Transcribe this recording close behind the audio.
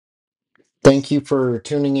Thank you for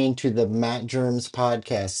tuning in to the Matt Jerm's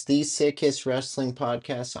podcast, the sickest wrestling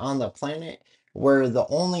podcast on the planet, where the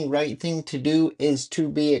only right thing to do is to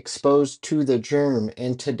be exposed to the germ.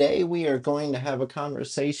 And today we are going to have a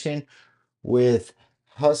conversation with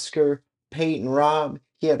Husker Peyton Robb.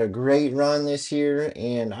 He had a great run this year,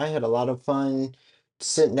 and I had a lot of fun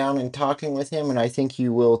sitting down and talking with him, and I think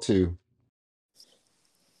you will too.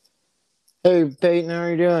 Hey Peyton, how are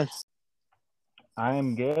you doing? I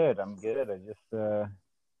am good. I'm good. I just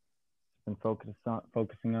been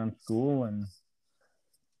focusing on school, and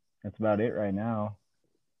that's about it right now.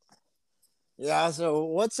 Yeah, so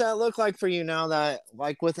what's that look like for you now that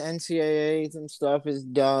like with NCAAs and stuff is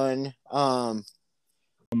done? I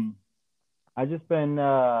just been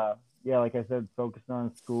yeah, like I said, focused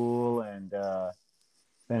on school and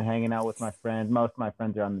been hanging out with my friends. Most of my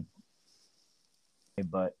friends are on the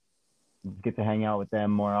but get to hang out with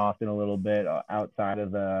them more often a little bit outside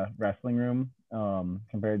of the wrestling room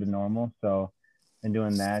compared to normal. So been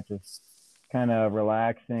doing that, just kind of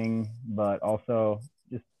relaxing, but also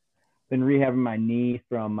just been rehabbing my knee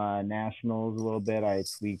from nationals a little bit. I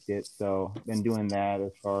tweaked it, so been doing that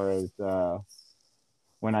as far as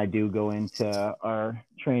when I do go into our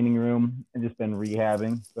training room and just been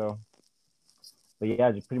rehabbing. So, but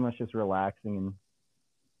yeah, just pretty much just relaxing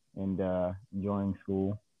and enjoying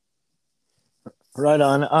school. Right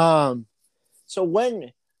on. So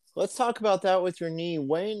when let's talk about that with your knee.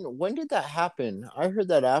 When did that happen? I heard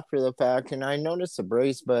that after the fact and I noticed the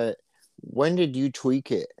brace, but when did you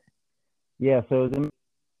tweak it? Yeah, so it was in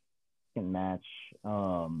second match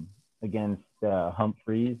against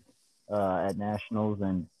Humphreys at nationals,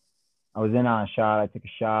 and I was in on a shot. I took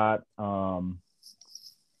a shot,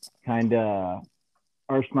 kind of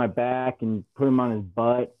arched my back and put him on his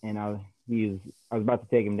butt, and I was about to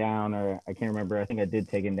take him down, or I can't remember. I think I did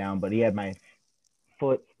take him down, but he had my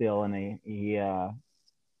foot still, and he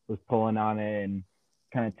was pulling on it, and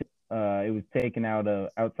kind of it was taken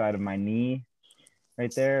outside of my knee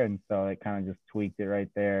right there, and so it kind of just tweaked it right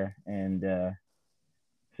there, and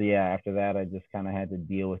so yeah, after that, I just kind of had to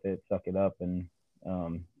deal with it, suck it up, and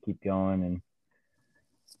keep going, and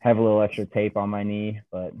have a little extra tape on my knee,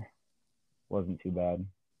 but wasn't too bad.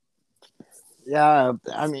 Yeah,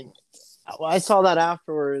 I mean, I saw that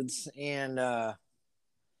afterwards and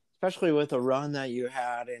especially with the run that you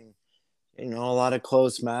had and a lot of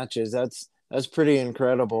close matches. That's pretty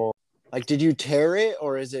incredible. Like, did you tear it,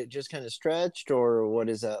 or is it just kind of stretched, or what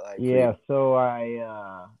is that like for you? Yeah, so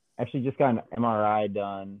I actually just got an MRI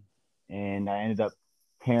done, and I ended up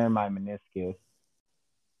tearing my meniscus.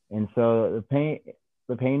 And so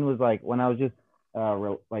the pain was like when I was just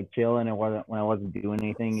like chilling and wasn't when I wasn't doing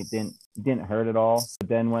anything, it didn't hurt at all. But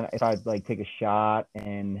then when if I'd like take a shot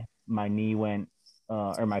and my knee went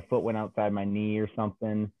or my foot went outside my knee or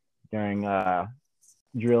something during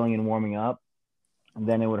drilling and warming up,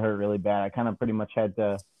 then it would hurt really bad. I kind of pretty much had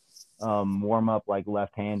to warm up like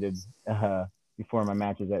left-handed before my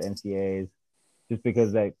matches at NCAAs, just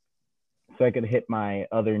because so I could hit my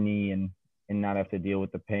other knee and not have to deal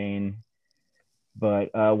with the pain. But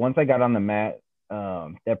once I got on the mat,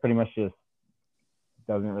 that pretty much just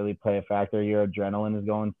doesn't really play a factor. Your adrenaline is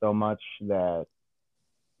going so much that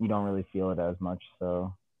you don't really feel it as much.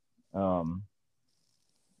 So um,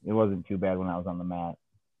 it wasn't too bad when I was on the mat.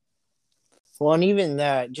 Well, and even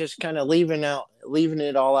that, just kind of leaving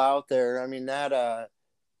it all out there. I mean, that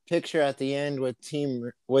picture at the end with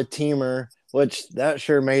Teamer, which that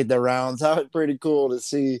sure made the rounds. That was pretty cool to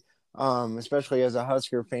see, especially as a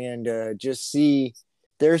Husker fan to just see.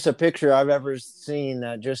 There's a picture I've ever seen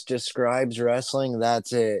that just describes wrestling.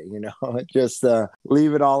 That's it, just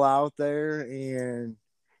leave it all out there and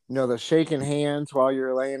the shaking hands while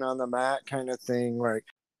you're laying on the mat kind of thing. Like,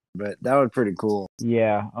 but that was pretty cool.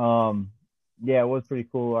 Yeah, yeah, it was pretty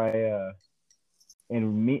cool.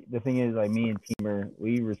 And me, the thing is, like me and Teamer,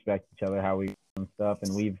 we respect each other, how we and stuff,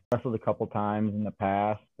 and we've wrestled a couple times in the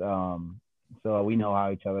past, so we know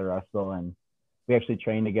how each other wrestle, and we actually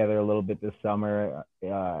trained together a little bit this summer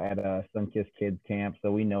at a Sunkiss Kids camp,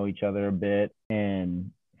 so we know each other a bit,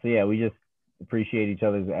 and so yeah, we just appreciate each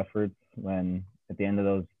other's efforts when at the end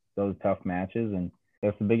of those tough matches, and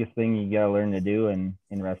that's the biggest thing you gotta learn to do in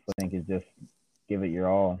wrestling. I think is just give it your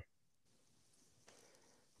all.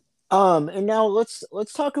 And now let's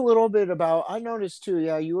talk a little bit about. I noticed too.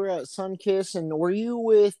 Yeah, you were at Sunkiss, and were you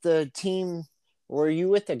with the team? Were you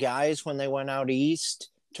with the guys when they went out east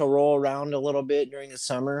to roll around a little bit during the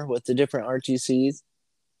summer with the different RTCs?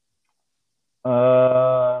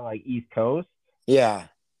 Like East Coast. Yeah,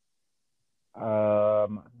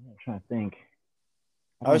 I'm trying to think.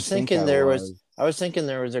 I I was don't think thinking I there was. was. I was thinking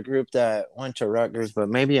there was a group that went to Rutgers, but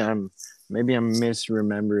maybe I'm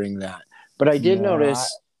misremembering that. But I did No,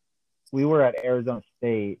 notice. we were at Arizona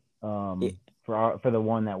State y- for the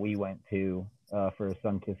one that we went to for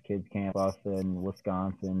Sunkist Kids Camp, us in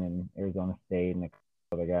Wisconsin and Arizona State and a couple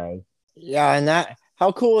other guys. Yeah, and that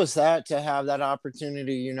how cool is that to have that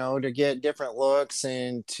opportunity, to get different looks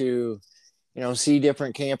and to, see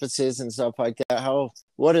different campuses and stuff like that.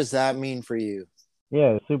 What does that mean for you?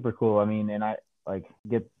 Yeah, it's super cool. I mean, and I like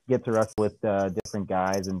get to wrestle with different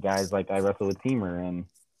guys and guys like I wrestle with Teamer and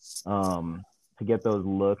to get those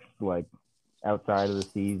looks like outside of the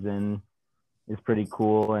season is pretty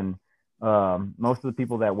cool. And most of the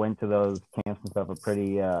people that went to those camps and stuff are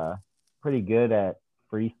pretty good at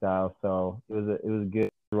freestyle. So it was a good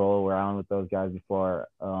roll around with those guys before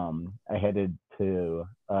I headed to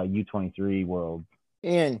U23 World.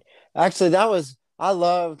 And actually,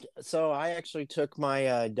 I actually took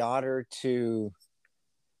my daughter to.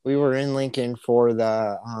 We were in Lincoln for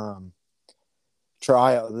the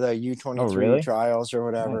trial, the Oh, U23 really? trials or Nice.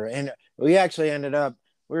 whatever, and we actually ended up.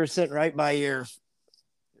 We were sitting right by your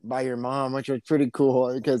mom, which was pretty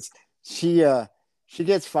cool because she uh she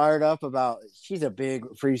gets fired up about. She's a big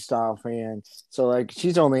freestyle fan, so like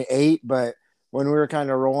she's only 8, but when we were kind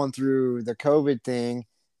of rolling through the COVID thing,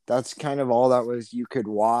 that's kind of all that was you could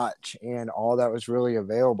watch and all that was really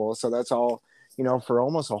available. So that's all, for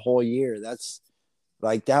almost a whole year. That's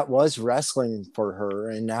like that was wrestling for her,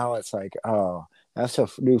 and now it's like, oh, that's a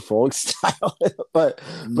new folk style. but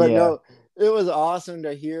Yeah. no, it was awesome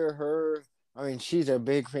to hear her. I mean, she's a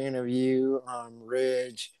big fan of you,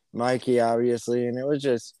 Ridge, Mikey, obviously, and it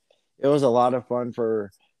was a lot of fun to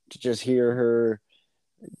just hear her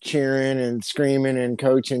cheering and screaming and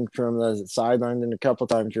coaching from the sideline. And a couple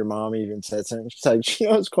times your mom even said something. She's like, she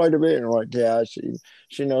knows quite a bit. And I'm like, yeah,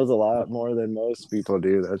 she knows a lot more than most people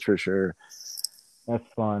do. That's for sure. That's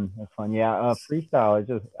fun. That's fun. Yeah, freestyle is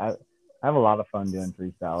just I have a lot of fun doing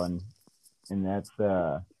freestyle and that's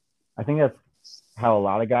I think that's how a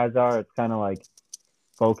lot of guys are. It's kind of like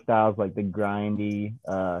folk styles, like the grindy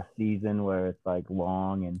season where it's like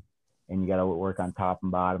long and you got to work on top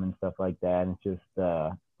and bottom and stuff like that. And it's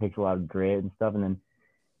just takes a lot of grit and stuff. And then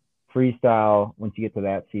freestyle, once you get to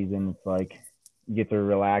that season, it's like you get to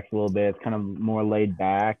relax a little bit. It's kind of more laid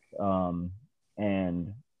back,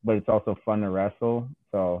 and but it's also fun to wrestle.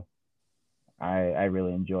 So I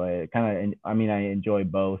really enjoy it. Kind of, I mean, I enjoy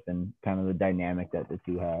both and kind of the dynamic that the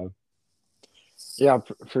two have. Yeah,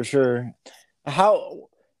 for sure. How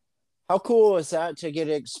how cool is that to get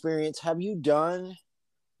experience? Have you done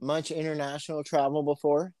much international travel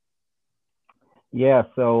before? Yeah.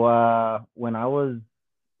 So when I was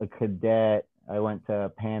a cadet, I went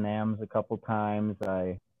to Pan Am's a couple times.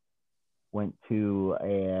 I went to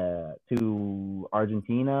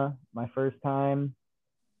Argentina my first time,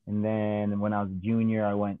 and then when I was a junior,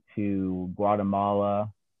 I went to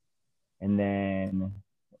Guatemala, and then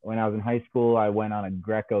when I was in high school, I went on a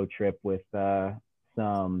Greco trip with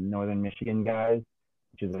some Northern Michigan guys,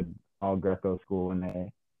 which is a all Greco school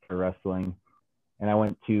for wrestling. And I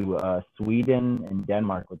went to Sweden and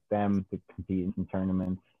Denmark with them to compete in some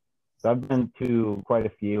tournaments. So I've been to quite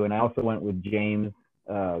a few, and I also went with James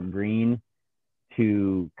Green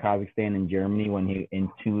to Kazakhstan and Germany when he in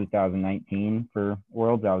 2019 for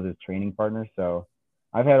Worlds. I was his training partner, so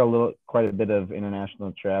I've had quite a bit of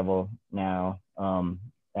international travel now.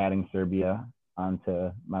 Adding Serbia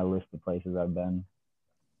onto my list of places I've been.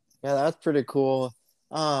 Yeah, that's pretty cool.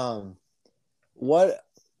 Um, what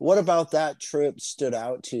what about that trip stood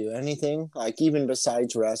out to you? Anything like even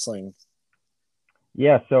besides wrestling?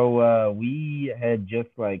 Yeah, so we had just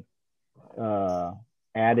like uh,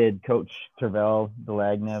 added Coach Tervel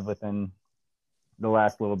Delagnev within the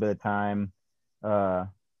last little bit of time uh,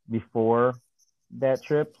 before that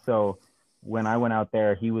trip. So when I went out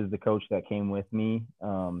there, he was the coach that came with me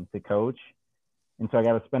to coach, and so I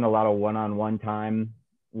got to spend a lot of one-on-one time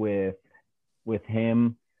with with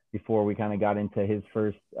him before we kind of got into his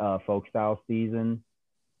first folk style season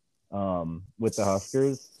with the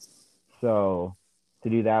Huskers. So to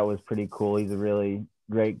do that was pretty cool. He's a really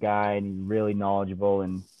great guy and he's really knowledgeable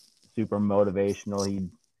and super motivational. He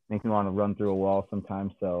makes me want to run through a wall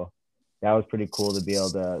sometimes. So that was pretty cool to be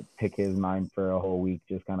able to pick his mind for a whole week,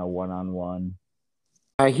 just kind of one on one.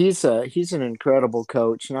 He's an incredible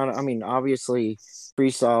coach. Not, I mean, obviously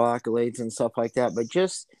freestyle accolades and stuff like that, but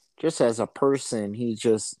just as a person, he's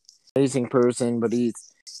just amazing person. But he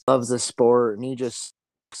loves the sport, and he just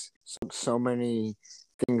so many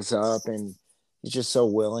things up, and he's just so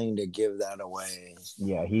willing to give that away.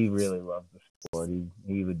 Yeah, he really loves the sport.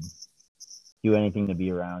 He would do anything to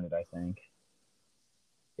be around it, I think.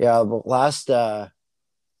 Yeah, but last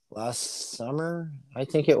summer, I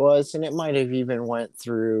think it was, and it might have even went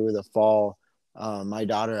through the fall. My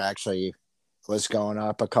daughter actually was going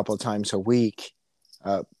up a couple times a week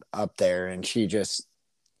up there, and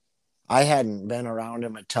I hadn't been around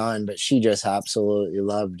him a ton, but she just absolutely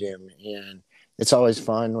loved him. And it's always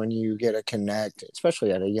fun when you get to connect,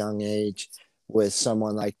 especially at a young age, with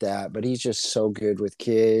someone like that. But he's just so good with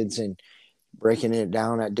kids and breaking it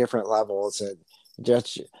down at different levels. And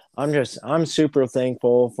just, I'm super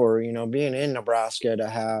thankful for, being in Nebraska to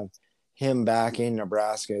have him back in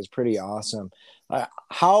Nebraska is pretty awesome.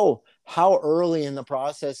 How early in the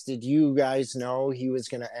process did you guys know he was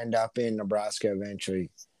going to end up in Nebraska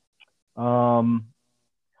eventually? Um,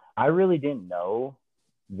 I really didn't know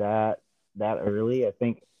that early. I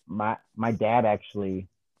think my dad actually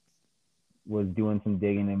was doing some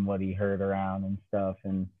digging in what he heard around and stuff,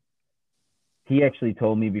 and he actually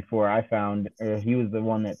told me before I found, or he was the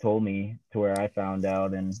one that told me to where I found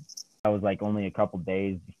out, and I was like only a couple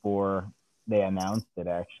days before they announced it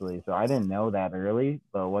actually. So I didn't know that early,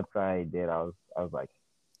 but once I did, I was like,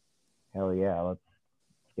 hell yeah, let's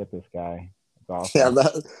get this guy. It's Yeah,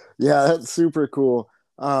 awesome. that's super cool.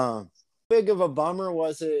 Big of a bummer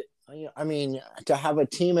was it? I mean, to have a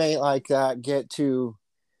teammate like that get to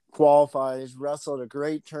qualify, he's wrestled a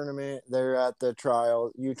great tournament there at the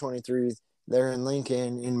trial U23s there in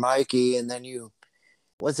Lincoln in Mikey, and then you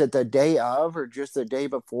was it the day of or just the day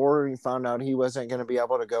before you found out he wasn't going to be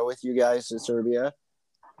able to go with you guys to Serbia?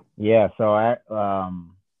 Yeah, so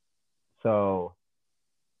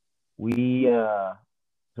we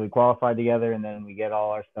so we qualified together, and then we get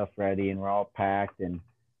all our stuff ready, and we're all packed, and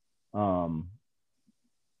um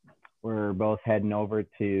we're both heading over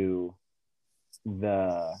to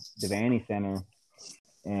the Devaney Center,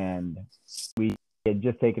 and we had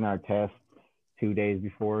just taken our tests 2 days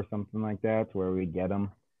before, something like that, to where we'd get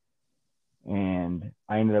them. And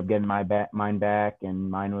I ended up getting mine back, and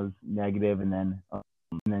mine was negative. And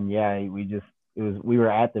then yeah, we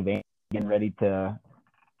were at the van getting ready to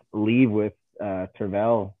leave with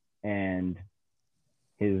Tervel, and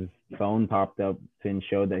his phone popped up and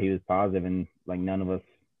showed that he was positive, and like none of us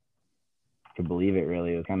could believe it.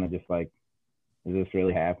 Really, it was kind of just like, is this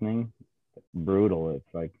really happening? Brutal.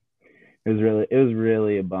 It's like it was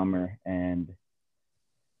really a bummer, and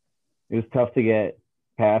it was tough to get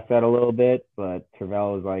past that a little bit. But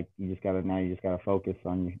Tervel was like, you just gotta focus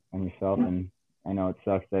on yourself. And I know it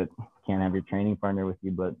sucks that you can't have your training partner with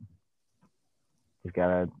you, but just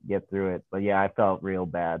gotta get through it. But yeah, I felt real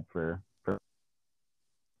bad for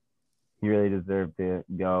he really deserved to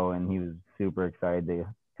go, and he was super excited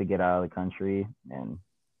to get out of the country, and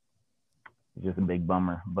it's just a big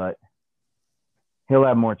bummer. But he'll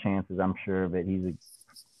have more chances, I'm sure. But he's a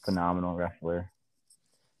phenomenal wrestler.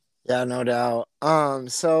 Yeah, no doubt.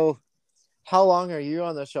 So how long are you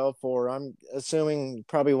on the show for? I'm assuming you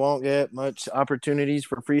probably won't get much opportunities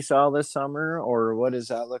for freestyle this summer, or what does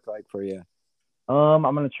that look like for you? I'm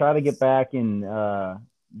gonna try to get back and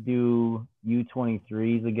do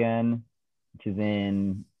U23s again, which is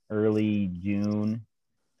in early June.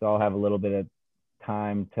 So I'll have a little bit of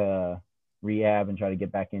time to rehab and try to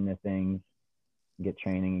get back into things, get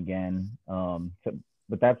training again.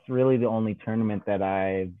 But that's really the only tournament that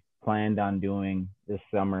I've planned on doing this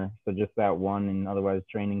summer. So just that one, and otherwise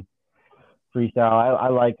training freestyle. I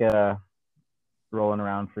like rolling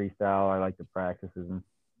around freestyle. I like the practices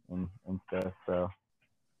and stuff. So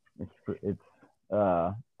it's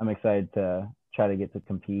I'm excited to try to get to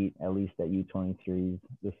compete at least at U23s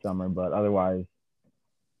this summer. But otherwise,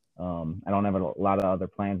 I don't have a lot of other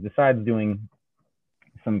plans besides doing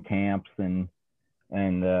some camps and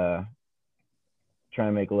trying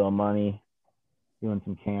to make a little money doing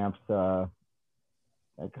some camps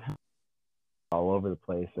like all over the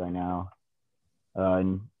place right now,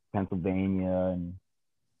 in Pennsylvania and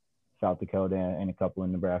South Dakota and a couple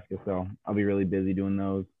in Nebraska. So I'll be really busy doing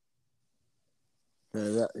those.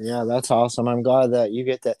 Yeah, that's awesome. I'm glad that you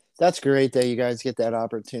get that. That's great that you guys get that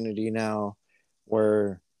opportunity now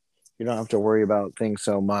where you don't have to worry about things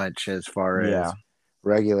so much as far as Yeah,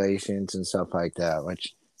 regulations and stuff like that,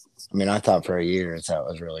 which I mean, I thought for years that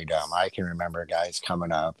was really dumb. I can remember guys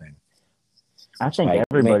coming up and I it's think like,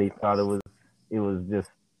 everybody thought it was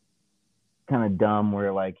just kind of dumb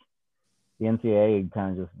where like the NCAA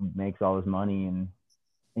kind of just makes all this money, and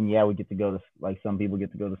yeah, we get to go to, like, some people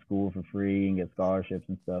get to go to school for free and get scholarships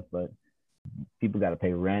and stuff, but people got to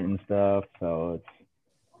pay rent and stuff. So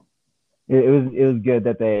it was good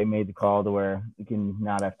that they made the call to where we can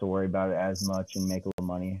not have to worry about it as much and make a little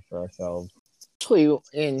money for ourselves. especially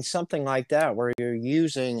in something like that where you're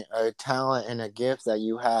using a talent and a gift that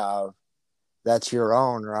you have that's your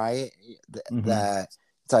own, right? Mm-hmm. That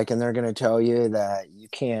it's like, and they're going to tell you that you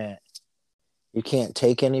can't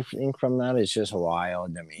take anything from that. It's just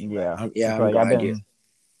wild to me. But Yeah, yeah, it's I'm like I've glad you. been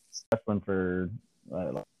wrestling for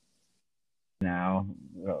now,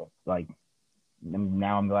 like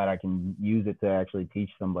now I'm glad I can use it to actually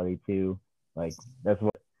teach somebody too. Like that's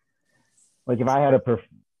what, like if I had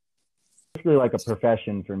basically like a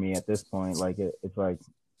profession for me at this point. Like it's like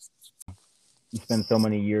you spend so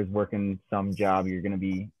many years working some job, you're gonna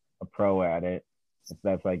be a pro at it.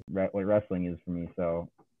 That's like what wrestling is for me. So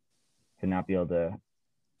to not be able to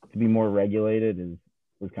be more regulated is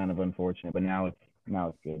was kind of unfortunate, but now it's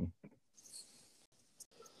good.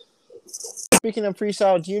 Speaking of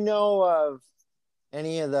freestyle, do you know of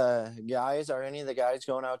any of the guys? Are any of the guys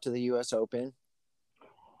going out to the U.S. Open?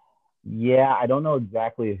 Yeah, I don't know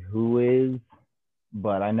exactly who is,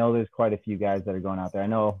 but I know there's quite a few guys that are going out there. I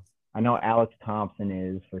know Alex Thompson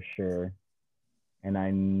is for sure, and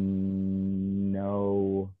I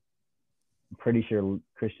know I'm pretty sure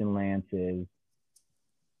Christian Lance is.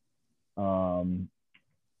 Um,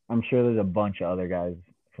 I'm sure there's a bunch of other guys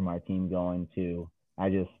from my team going too. I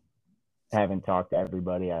just haven't talked to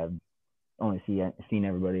everybody. I've only seen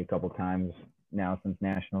everybody a couple times now since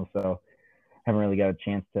nationals, so haven't really got a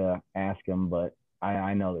chance to ask them. But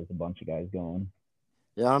I know there's a bunch of guys going.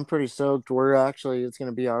 Yeah, I'm pretty stoked. We're actually it's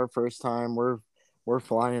going to be our first time. We're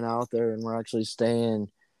flying out there and we're actually staying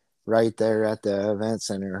right there at the event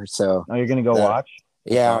center. So Oh, you're gonna go that watch?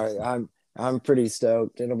 That's yeah, awesome. I'm pretty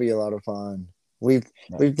stoked. It'll be a lot of fun. We've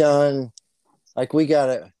Yeah. we've done like we got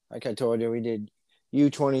it. Like I told you, we did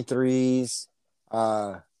U23s.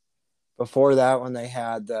 Uh, Before that, when they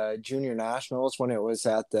had the junior nationals, when it was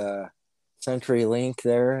at the Century Link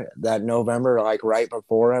there that November, like right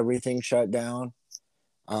before everything shut down.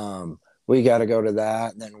 We got to go to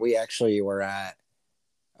that. And then we actually were at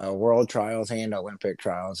World Trials and Olympic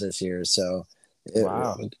Trials this year, so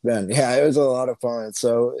Wow. it's been it was a lot of fun.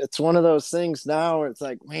 So it's one of those things now where it's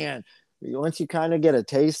like, man, once you kind of get a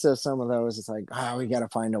taste of some of those, it's like, we got to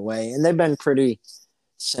find a way. And they've been pretty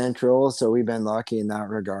central, so we've been lucky in that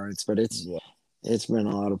regards. But Yeah. it's been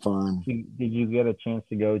a lot of fun. Did you get a chance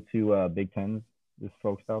to go to Big Ten this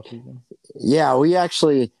folk style season? Yeah, we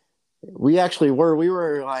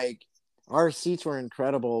were like our seats were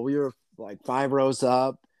incredible. We were like 5 rows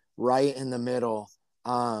up, right in the middle.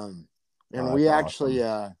 And Oh, we that's actually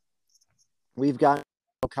awesome. we've got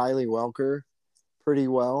Kylie Welker pretty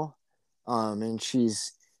well. And she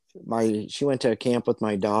went to a camp with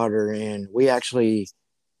my daughter, and we actually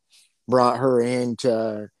brought her in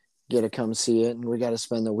to get to come see it, and we got to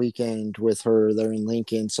spend the weekend with her there in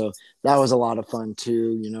Lincoln. So that was a lot of fun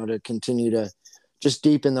too, to continue to just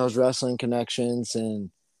deepen those wrestling connections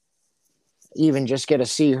and even just get to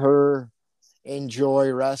see her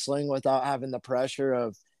enjoy wrestling without having the pressure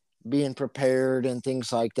of being prepared and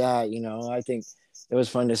things like that. I think it was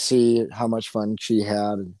fun to see how much fun she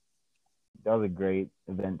had. That was a great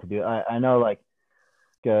event to do. I know like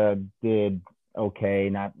did okay,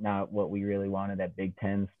 not what we really wanted at Big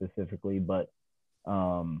Ten specifically,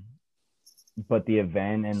 um but the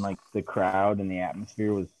event and like the crowd and the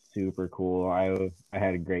atmosphere was super cool. I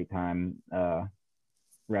had a great time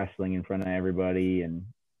wrestling in front of everybody and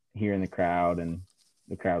hearing the crowd, and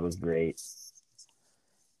the crowd was great.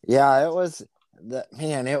 Yeah, it was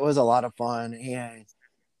a lot of fun. And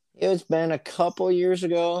it's been a couple years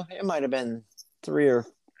ago. It might have been 3 or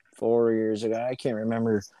 4 years ago. I can't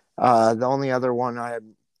remember. The only other one I had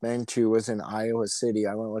been to was in Iowa City.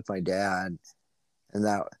 I went with my dad, and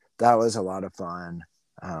that was a lot of fun.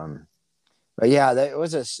 Um, but yeah, it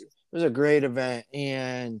was a great event,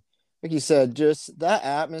 and like you said, just that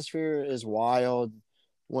atmosphere is wild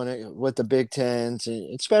with the Big Tens,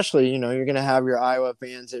 and especially you're gonna have your Iowa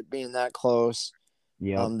fans it being that close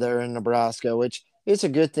Yep. there in Nebraska, which is a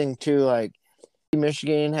good thing too. Like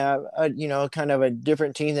Michigan have kind of a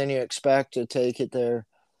different team than you expect to take it there.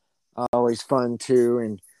 Always fun too,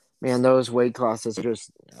 and man, those weight classes are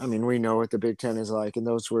just. I mean, we know what the Big Ten is like, and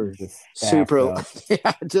those were Just stacked super. up.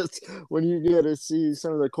 Yeah, just when you get to see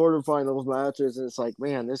some of the quarterfinals matches, it's like,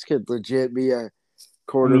 man, this could legit be a I mean,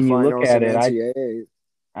 you look quarterfinals at in it.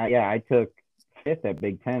 NCAA. Yeah, I took fifth at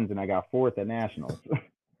Big Tens and I got fourth at nationals.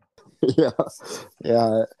 Yeah,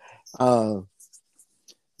 yeah, uh,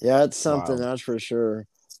 yeah. It's something Wow. that's for sure.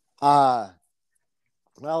 Uh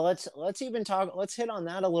well, let's even talk. Let's hit on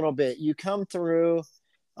that a little bit. You come through.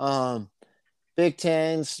 Um, Big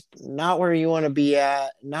Ten's not where you want to be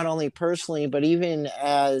at, not only personally, but even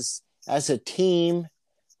as a team.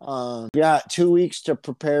 You got 2 weeks to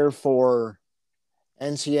prepare for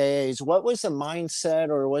NCAAs. What was the mindset,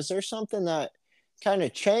 or was there something that kind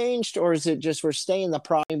of changed, or is it just we're staying the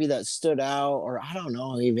pro maybe that stood out, or I don't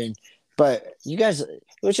know even. But you guys, it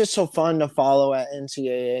was just so fun to follow at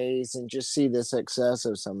NCAAs and just see the success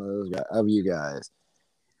of some of those guys, of you guys.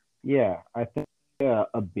 Yeah, I think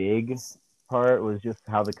a big part was just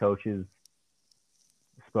how the coaches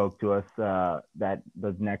spoke to us that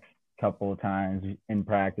the next couple of times in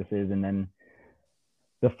practices, and then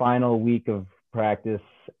the final week of practice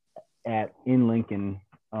at in Lincoln.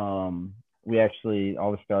 We actually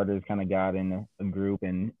all the starters kind of got in a group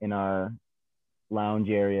in our lounge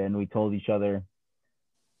area, and we told each other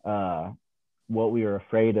what we were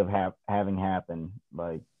afraid of having happen.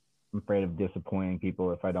 Like, I'm afraid of disappointing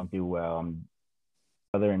people if I don't do well. I'm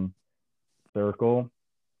other in circle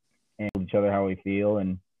and each other how we feel,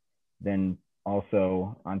 and then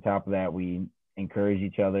also on top of that, we encourage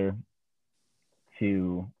each other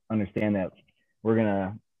to understand that we're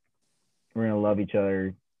gonna love each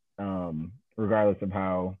other regardless of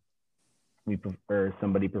how we prefer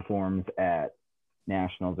somebody performs at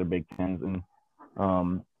nationals or Big Tens, and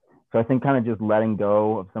so I think kind of just letting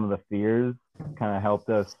go of some of the fears kind of helped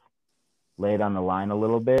us lay it on the line a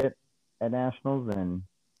little bit at nationals, and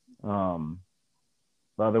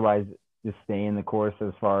but otherwise just staying the course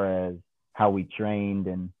as far as how we trained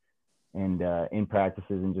and in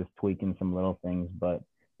practices and just tweaking some little things. But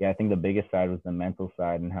yeah, I think the biggest side was the mental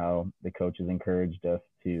side and how the coaches encouraged us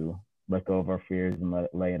to let go of our fears and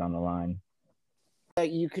lay it on the line.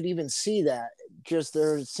 You could even see that just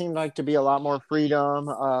there seemed like to be a lot more freedom,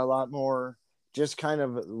 a lot more just kind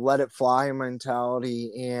of let it fly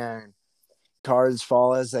mentality, and cards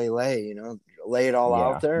fall as they lay, lay it all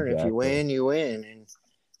out Yeah, there. And if you exactly. win, you win. And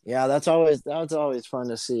yeah, that's always fun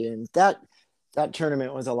to see. And that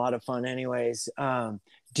tournament was a lot of fun anyways. Do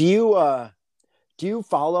you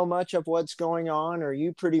follow much of what's going on, or are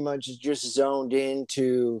you pretty much just zoned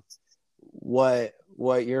into what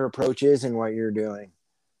your approach is and what you're doing?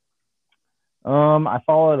 I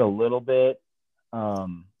followed a little bit,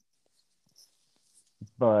 um,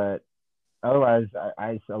 but otherwise,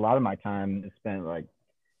 I a lot of my time is spent like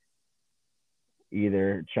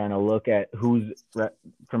either trying to look at who's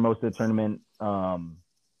for most of the tournament.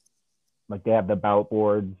 Like they have the bout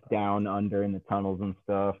boards down under in the tunnels and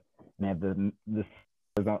stuff, and they have the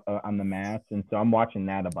on the mats, and so I'm watching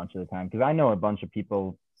that a bunch of the time because I know a bunch of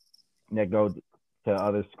people that go to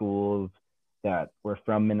other schools that were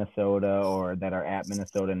from Minnesota or that are at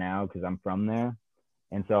Minnesota now because I'm from there.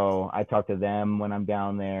 And so I talk to them when I'm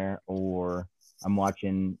down there, or I'm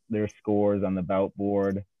watching their scores on the bout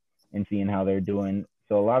board and seeing how they're doing.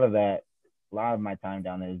 So a lot of my time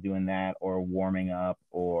down there is doing that or warming up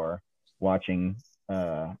or watching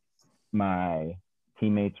my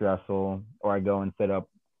teammates wrestle, or I go and sit up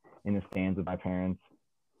in the stands with my parents.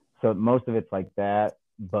 So most of it's like that,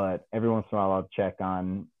 but every once in a while I'll check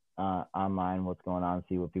on online what's going on,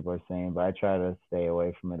 see what people are saying. But I try to stay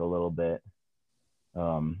away from it a little bit,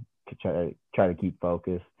 to try to keep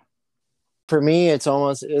focused. For me, it's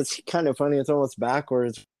kind of funny. It's almost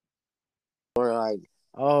backwards. Or like,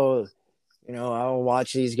 oh, I'll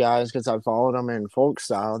watch these guys because I followed them in folk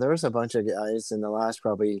style. There was a bunch of guys in the last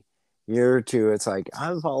probably year or two. It's like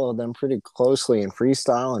I've followed them pretty closely in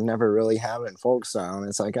freestyle and never really have in folk style. And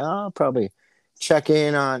it's like I'll probably check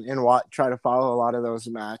in on and try to follow a lot of those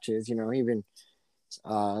matches. Even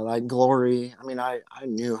like Glory. I mean, I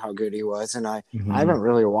knew how good he was, and I Mm-hmm. haven't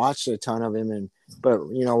really watched a ton of him, but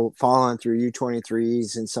following through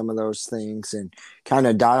U23s and some of those things, and kind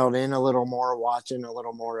of dialed in a little more, watching a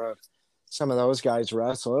little more of some of those guys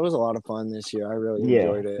wrestle. It was a lot of fun this year. I really Yeah,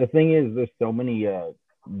 enjoyed it. the thing is, there's so many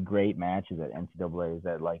great matches at NCAA's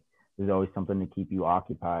that like there's always something to keep you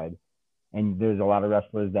occupied. And there's a lot of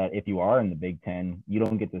wrestlers that if you are in the Big Ten, you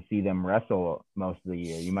don't get to see them wrestle most of the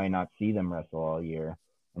year. You might not see them wrestle all year,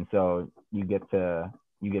 and so you get to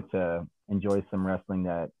enjoy some wrestling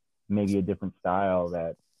that maybe a different style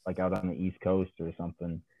that like out on the East Coast or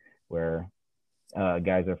something, where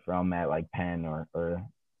guys are from at like Penn or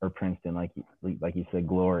Princeton, like you said,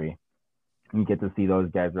 Glory. You get to see those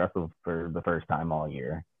guys wrestle for the first time all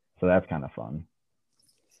year, so that's kind of fun.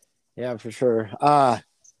 Yeah, for sure.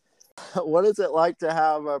 What is it like to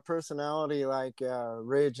have a personality like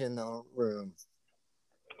Ridge in the room?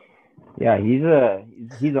 Yeah,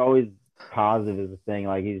 he's always positive is the thing.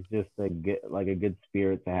 Like he's just a good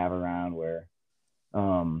spirit to have around where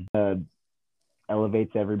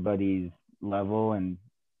elevates everybody's level and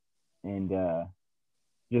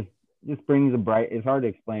just just brings a bright. It's hard to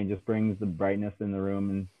explain. Just brings the brightness in the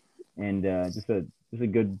room and just a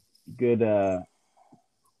good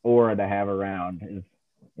aura to have around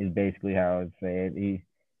is basically how I would say it.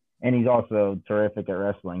 He's also terrific at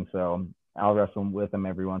wrestling, so I'll wrestle with him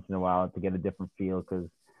every once in a while to get a different feel because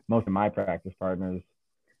most of my practice partners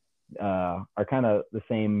are kind of the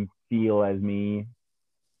same feel as me,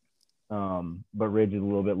 but Ridge is a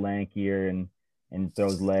little bit lankier and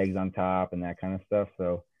throws legs on top and that kind of stuff.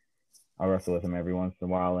 So I'll wrestle with him every once in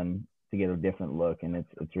a while and to get a different look, and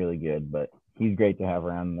it's really good. But he's great to have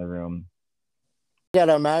around in the room.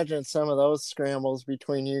 Gotta imagine some of those scrambles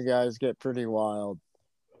between you guys get pretty wild.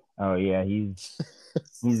 Oh yeah, he's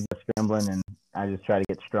scrambling, and I just try to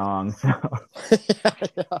get strong. So.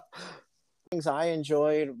 Yeah. Things I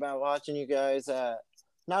enjoyed about watching you guys at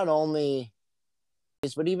not only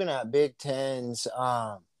but even at Big Tens,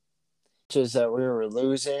 matches that we were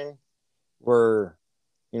losing were,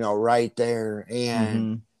 right there, and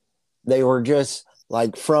Mm-hmm. they were just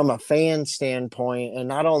like from a fan standpoint, and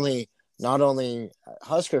not only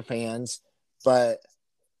Husker fans, but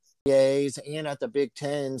A's and at the Big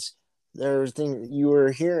Tens. There's things you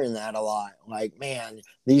were hearing that a lot. Like, man,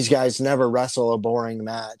 these guys never wrestle a boring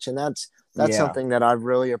match, and that's Yeah, something that I've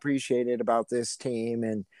really appreciated about this team.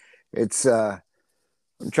 And it's I'm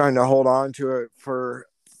trying to hold on to it for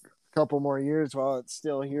a couple more years while it's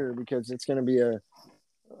still here because it's going to be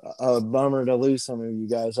a bummer to lose some of you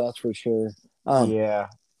guys. That's for sure. yeah,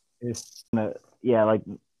 it's yeah. Like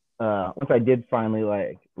once I did finally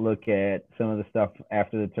like look at some of the stuff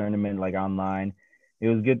after the tournament, like online, it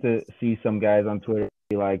was good to see some guys on Twitter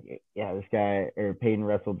be like, yeah, this guy or Peyton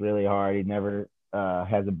wrestled really hard. He never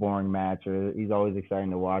has a boring match, or he's always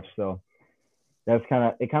exciting to watch. So that's kind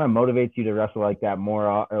of motivates you to wrestle like that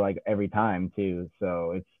more or like every time too.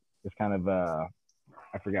 So it's kind of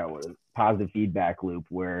I forgot what it is, positive feedback loop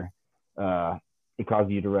where it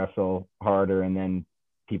causes you to wrestle harder and then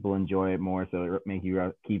people enjoy it more, so it make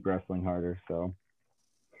you keep wrestling harder. So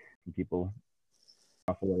people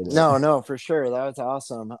off No, no, for sure. That was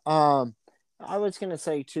awesome. I was gonna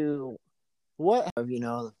say too, what have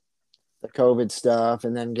the COVID stuff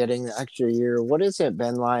and then getting the extra year? What has it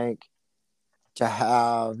been like to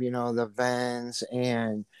have the Vens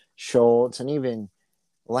and Schultz and even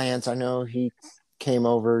Lance? I know he came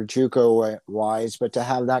over JUCO wise, but to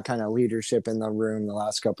have that kind of leadership in the room the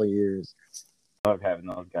last couple of years. love having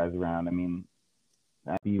those guys around. I mean,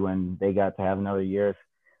 happy when they got to have another year.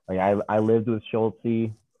 Like I lived with Schultz. He's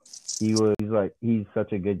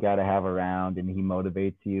such a good guy to have around, and he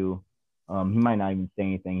motivates you. He might not even say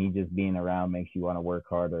anything. He just being around makes you want to work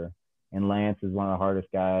harder. And Lance is one of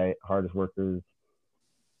the hardest workers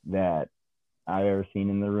that I've ever seen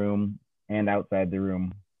in the room and outside the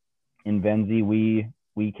room. In Venzi,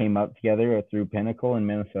 we came up together through Pinnacle in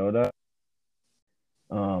Minnesota.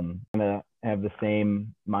 Kind of have the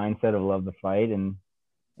same mindset of love the fight, and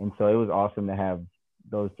so it was awesome to have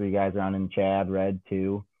those three guys around, and Chad Red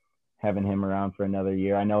too, having him around for another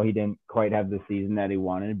year. I know he didn't quite have the season that he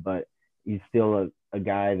wanted, but he's still a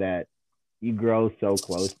guy that you grow so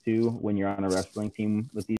close to when you're on a wrestling team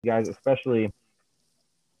with these guys, especially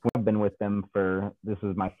when I've been with them for this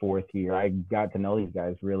is my 4th year. I got to know these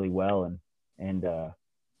guys really well, and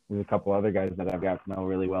there's a couple other guys that I've got to know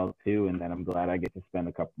really well too, and that I'm glad I get to spend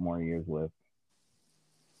a couple more years with.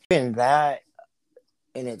 And that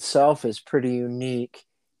in itself is pretty unique.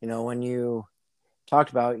 When you talked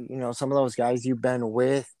about, some of those guys you've been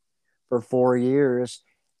with for 4 years,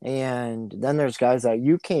 and then there's guys that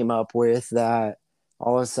you came up with that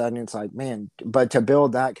all of a sudden it's like, man, but to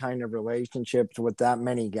build that kind of relationships with that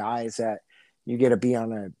many guys that you get to be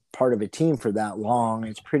on a part of a team for that long,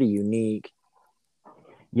 it's pretty unique.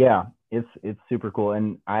 Yeah, it's super cool,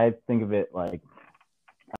 and I think of it like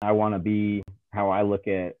I want to be how I look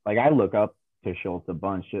at like I look up to Schultz a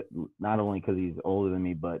bunch, not only because he's older than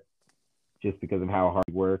me, but just because of how hard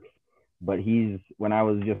he works. But when I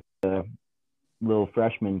was just a little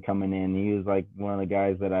freshman coming in, he was like one of the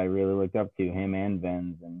guys that I really looked up to, him and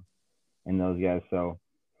Vens and those guys. So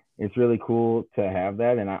it's really cool to have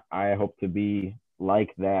that, and I hope to be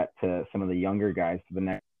like that to some of the younger guys to the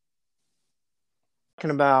next.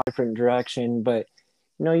 Talking about different direction, but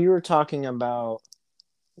you were talking about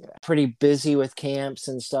pretty busy with camps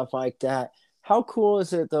and stuff like that. How cool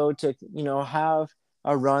is it though to have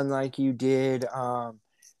a run like you did?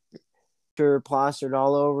 Sure, plastered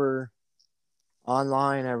all over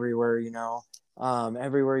online everywhere.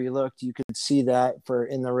 Everywhere you looked, you could see that for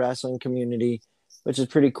in the wrestling community, which is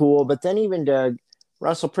pretty cool. But then even to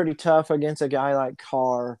wrestle pretty tough against a guy like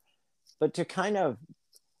Carr, but to kind of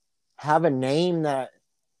have a name that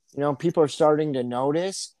people are starting to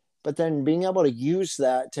notice, but then being able to use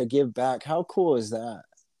that to give back. How cool is that?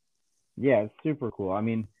 Yeah, it's super cool. I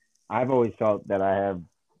mean, I've always felt that I have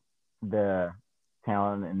the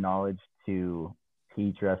talent and knowledge to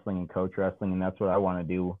teach wrestling and coach wrestling, and that's what I want to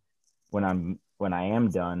do when I am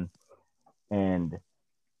done. And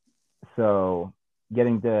so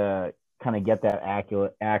getting to kind of get that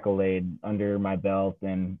accolade under my belt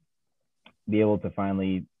and be able to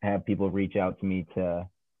finally have people reach out to me to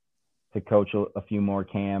coach a few more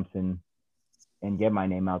camps and get my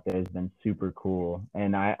name out there has been super cool.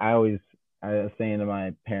 And I was saying to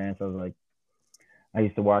my parents, I was like, I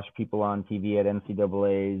used to watch people on TV at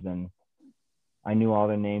NCAA's and I knew all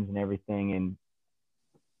their names and everything. And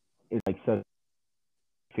it's like such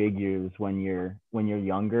figures when you're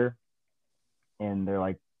younger and they're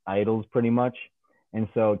like idols pretty much. And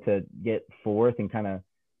so to get fourth and kind of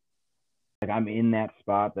like I'm in that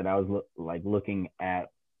spot that I was like looking at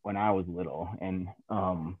when I was little. And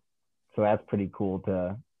so that's pretty cool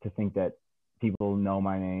to think that people know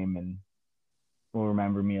my name and will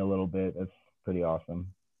remember me a little bit. That's pretty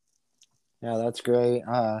awesome. Yeah, that's great.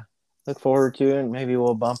 Look forward to it. Maybe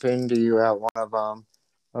we'll bump into you at one of them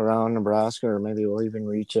around Nebraska, or maybe we'll even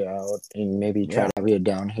reach out and maybe try to have you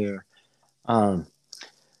down here.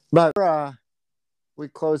 But we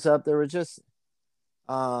close up. There was just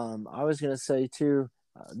I was gonna say too.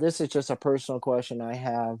 This is just a personal question I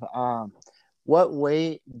have. What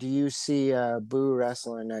weight do you see Boo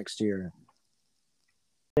wrestling next year?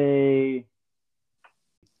 Say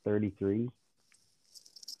 33.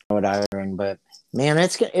 What I learned, but man,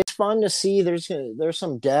 it's fun to see. There's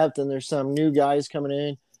some depth and there's some new guys coming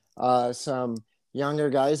in, some younger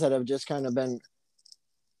guys that have just kind of been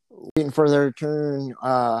waiting for their turn.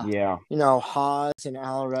 You know, Haas and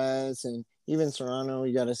Alvarez and even Serrano.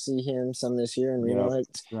 You got to see him some this year, and you know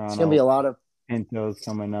it's gonna be a lot of Pinto's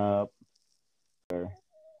coming up. They're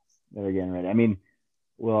getting ready. I mean,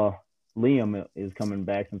 well, Liam is coming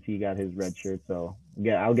back since he got his red shirt, so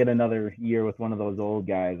yeah, I'll get another year with one of those old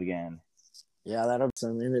guys again. Yeah, that'll be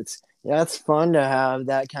something. It's fun to have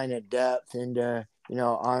that kind of depth and you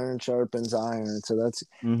know, iron sharpens iron. So that's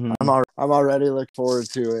I'm already looking forward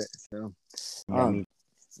to it. So,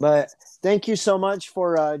 but thank you so much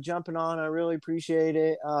for jumping on. I really appreciate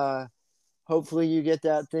it. Hopefully you get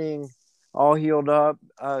that thing all healed up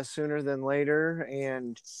sooner than later.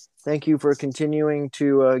 And thank you for continuing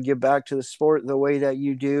to give back to the sport the way that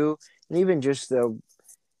you do, and even just the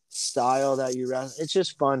style that you wrestle. It's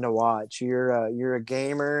just fun to watch. You're a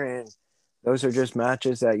gamer, and those are just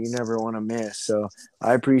matches that you never want to miss. So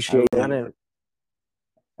I appreciate that.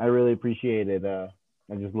 I really appreciate it. I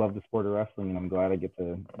just love the sport of wrestling, and I'm glad I get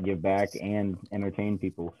to give back and entertain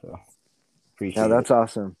people. So appreciate it. Yeah, that's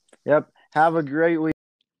awesome. Yep. Have a great week.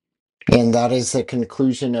 And that is the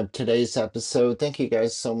conclusion of today's episode. Thank you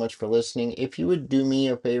guys so much for listening. If you would do me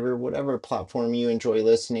a favor, whatever platform you enjoy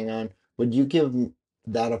listening on, would you give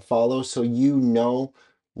that a follow so you know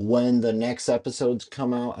when the next episodes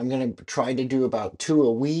come out? I'm going to try to do about 2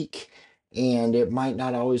 a week, and it might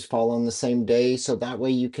not always fall on the same day. So that way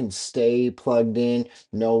you can stay plugged in,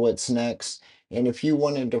 know what's next. And if you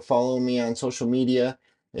wanted to follow me on social media,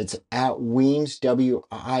 it's at Weems,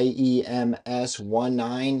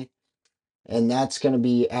 WIEMS19. And that's going to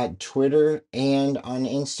be at Twitter and on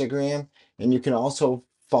Instagram. And you can also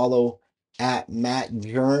follow at Matt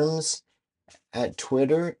Jerms at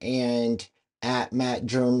Twitter and at Matt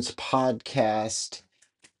Jerms Podcast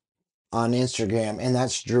on Instagram. And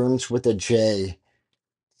that's Jerms with a J.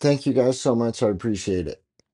 Thank you guys so much. I appreciate it.